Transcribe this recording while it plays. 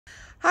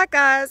Hi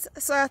guys,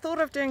 so I thought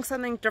of doing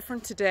something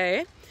different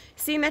today.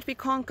 Seeing that we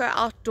can't go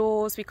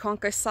outdoors, we can't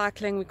go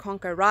cycling, we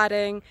can't go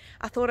riding,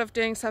 I thought of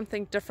doing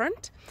something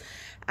different.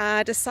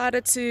 I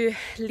decided to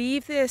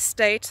leave the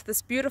estate,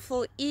 this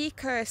beautiful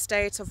eco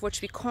estate of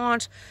which we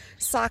can't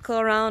cycle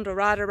around or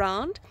ride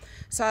around.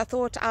 So I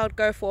thought I would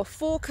go for a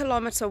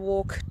 4-kilometer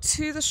walk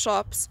to the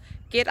shops,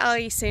 get our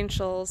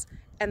essentials,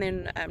 and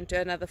then do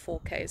another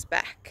 4Ks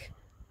back.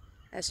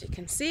 As you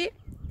can see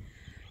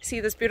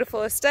this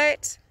beautiful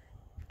estate.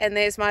 And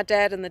there's my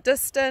dad in the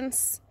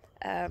distance.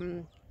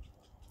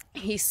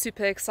 He's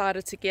super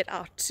excited to get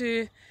out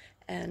too.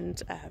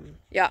 And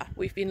yeah,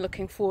 we've been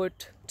looking forward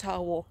to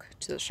our walk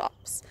to the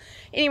shops.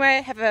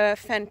 Anyway, have a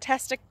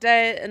fantastic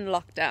day in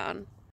lockdown.